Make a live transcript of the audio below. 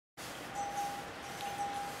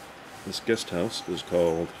This guest house is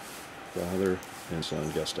called Father and Son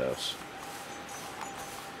Guest House.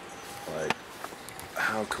 Like,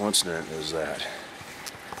 how coincident is that?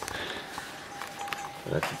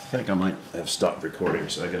 I think I might have stopped recording,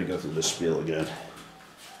 so I gotta go through this spiel again.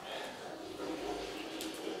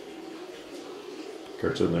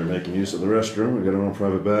 Kurt's in there making use of the restroom. We got our own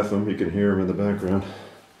private bathroom. You can hear him in the background.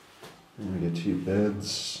 And we got 2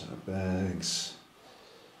 beds, our bags,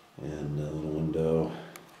 and a little window.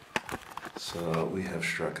 So we have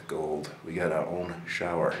struck gold. We got our own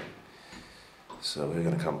shower. So we're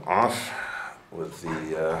gonna come off with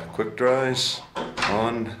the quick dries,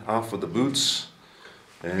 off with the boots,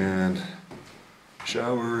 and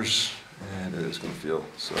showers, and it is gonna feel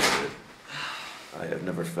so good. I have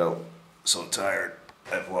never felt so tired.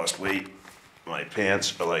 I've lost weight. My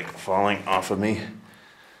pants are like falling off of me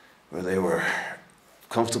where they were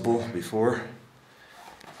comfortable before.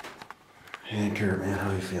 Hey Kurt, man,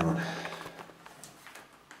 how you feeling?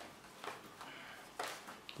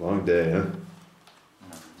 Long day, huh?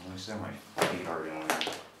 At least my feet are going.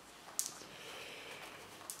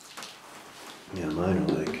 Yeah, mine are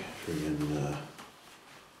like friggin',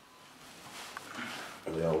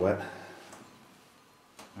 are they all wet?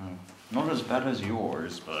 Not as bad as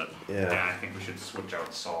yours, but Yeah. I think we should switch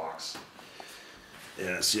out socks.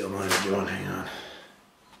 Yeah, see how mine are doing, hang on.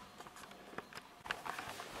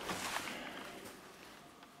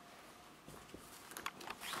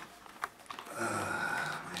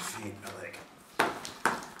 My feet are like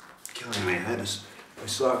killing me. My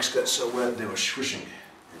socks got so wet they were swishing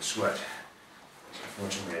in sweat. So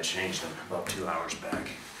unfortunately I changed them about 2 hours back.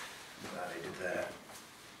 Glad I did that.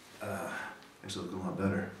 Actually look a lot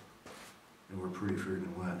better. They were pretty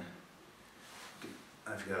freaking wet.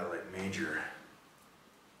 I've got a like major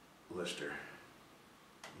blister.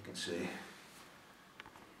 You can see.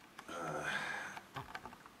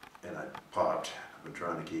 And I popped. I've been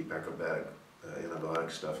trying to keep acrobatic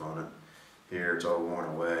antibiotic stuff on it. Here it's all worn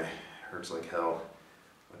away. Hurts like hell.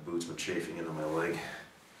 My boots been chafing into my leg.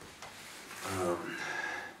 My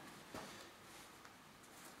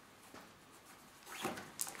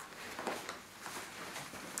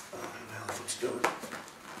left foot's doing.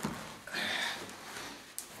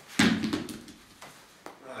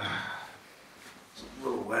 It's a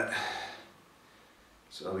little wet.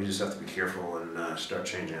 So we just have to be careful and start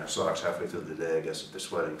changing our socks halfway through the day, I guess, if they're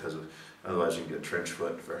sweating, because otherwise you can get trench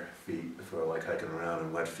foot for feet, for like hiking around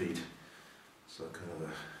in wet feet. So kind of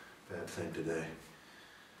a bad thing today.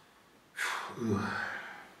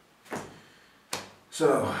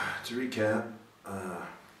 So, to recap,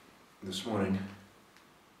 this morning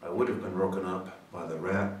I would have been woken up by the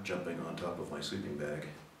rat jumping on top of my sleeping bag,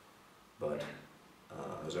 but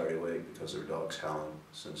I was already awake because there were dogs howling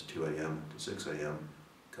since 2 a.m. to 6 a.m.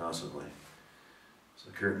 constantly. So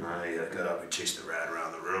Kurt and I got up and chased the rat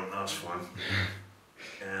around the room. That was fun.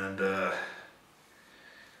 And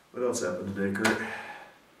what else happened today, Kurt?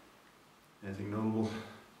 Anything notable?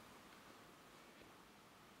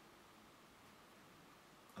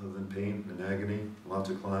 Other than pain and agony, lots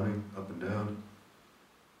of climbing up and down.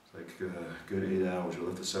 It's like a good 8 hours. We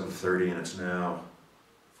left at 7:30 and it's now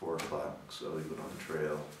 4 o'clock. So we went on the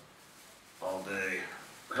trail all day.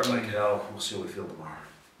 Hurt like hell. We'll see how we feel tomorrow.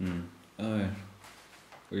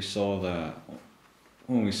 We saw that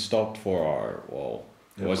when we stopped for our, well,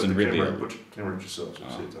 it Yeah, wasn't put the really Put your camera at yourself so you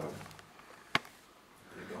see it talking.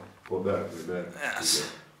 There you go. Pull it back, pull it back.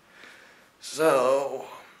 Yes. So,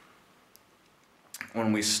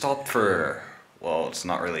 when we stopped for, well, it's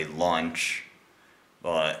not really lunch,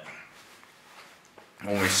 but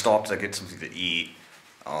when we stopped to get something to eat,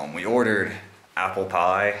 we ordered apple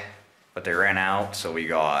pie, but they ran out, so we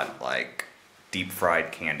got like deep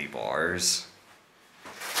fried candy bars.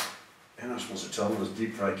 You're not supposed to tell them those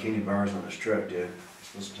deep fried candy bars on this trip, dude. You're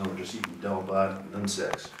supposed to tell them just eating double bot and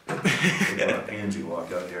insects. They got hands you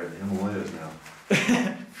walk out here in the Himalayas now.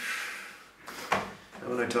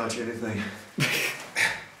 Haven't I taught you anything?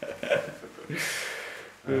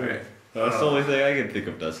 Alright. That's the only thing I can think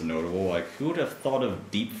of that's notable. Like, who would have thought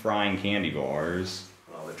of deep frying candy bars?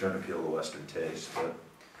 Well, they're trying to appeal to Western taste, but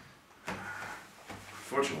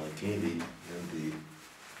unfortunately, candy in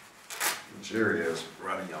this area is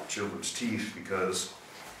rotting out children's teeth because,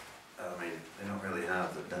 I mean, they don't really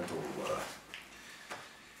have the dental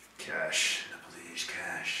cash. Please,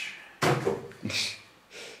 cash.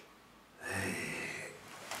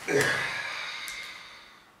 Hey.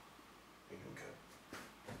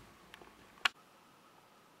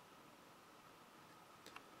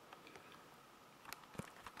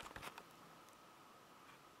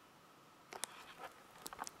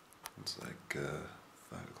 It's like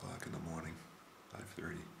 5 o'clock in the morning,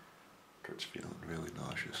 5:30. Kurt's feeling really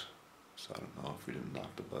nauseous. So I don't know if we didn't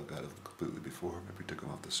knock the bug out of him completely before. Maybe we took him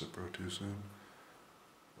off the Cipro too soon.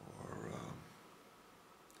 Or,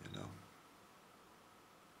 you know,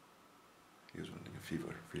 he was running a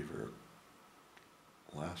fever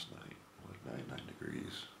last night. It was 99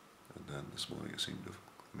 degrees. And then this morning it seemed to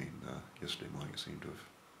have, yesterday morning it seemed to have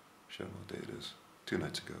shown what day it is. 2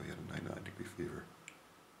 nights ago he had a 99-degree fever.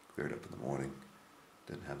 Cleared up in the morning.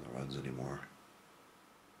 Didn't have the runs anymore.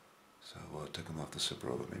 So I took him off the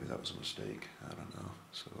Cipro, but maybe that was a mistake. I don't know.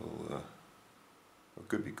 So, it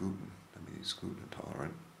could be gluten. I mean, he's gluten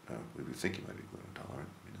intolerant. We think he might be gluten intolerant.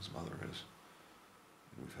 I mean, his mother is.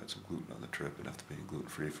 And we've had some gluten on the trip, and after being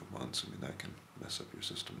gluten-free for months, I mean, that can mess up your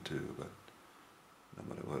system too, but no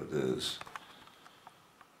matter what it is,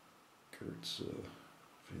 Kurt's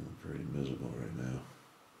feeling pretty miserable right now.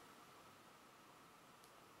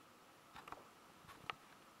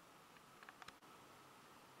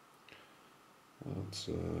 Well, it's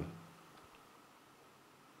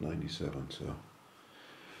 97, so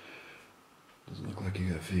doesn't look like you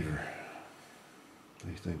got fever. What do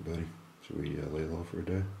you think, buddy? Should we lay low for a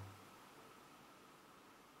day?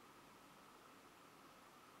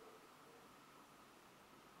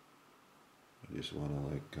 I just want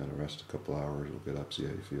to like kind of rest a couple hours. We'll get up, see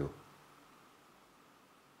how you feel.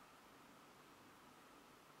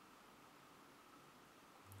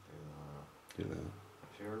 Do that.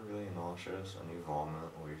 If you're really nauseous and you vomit,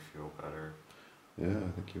 will you feel better? Yeah,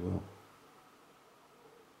 I think you will.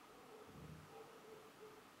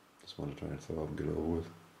 Just want to try and thaw and get over with.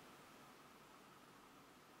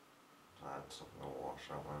 I had something to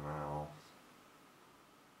wash out my mouth.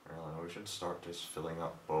 Really, we should start just filling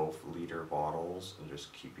up both liter bottles and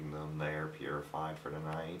just keeping them there purified for the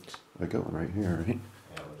night. I got one right here, right?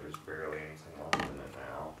 Yeah, but there's barely anything left in it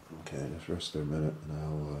now. Okay, just rest there a minute and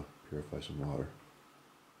I'll purify some water.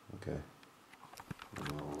 Okay.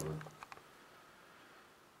 And we'll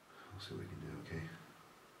see what we can do, okay?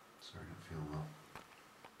 Starting to feel well.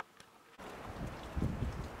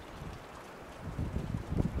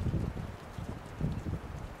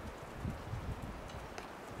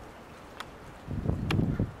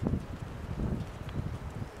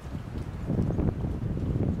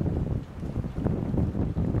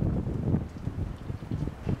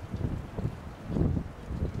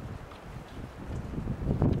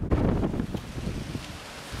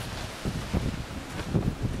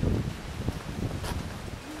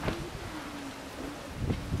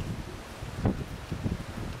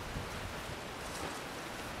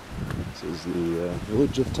 This is the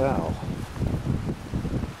village of Tao.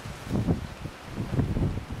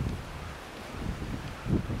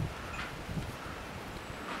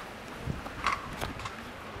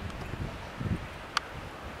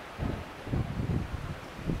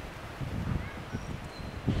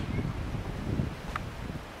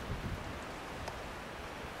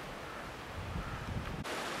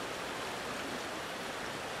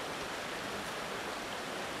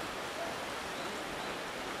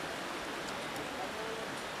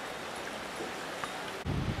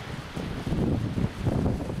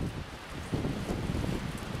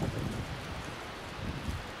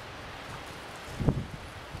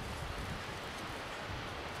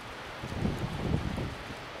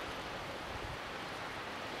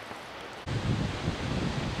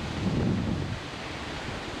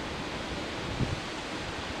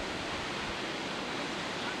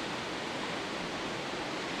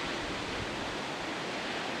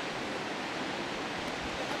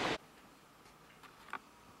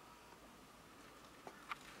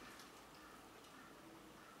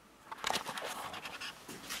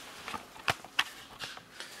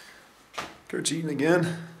 Kurt's eating again.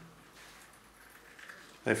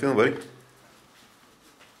 How you feeling, buddy?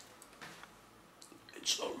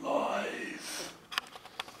 It's alive.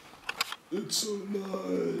 It's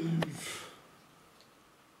alive.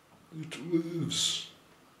 It lives.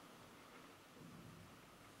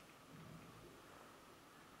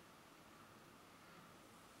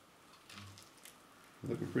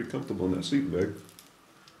 Looking pretty comfortable in that sleeping bag.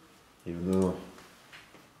 Even though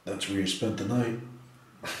that's where you spent the night.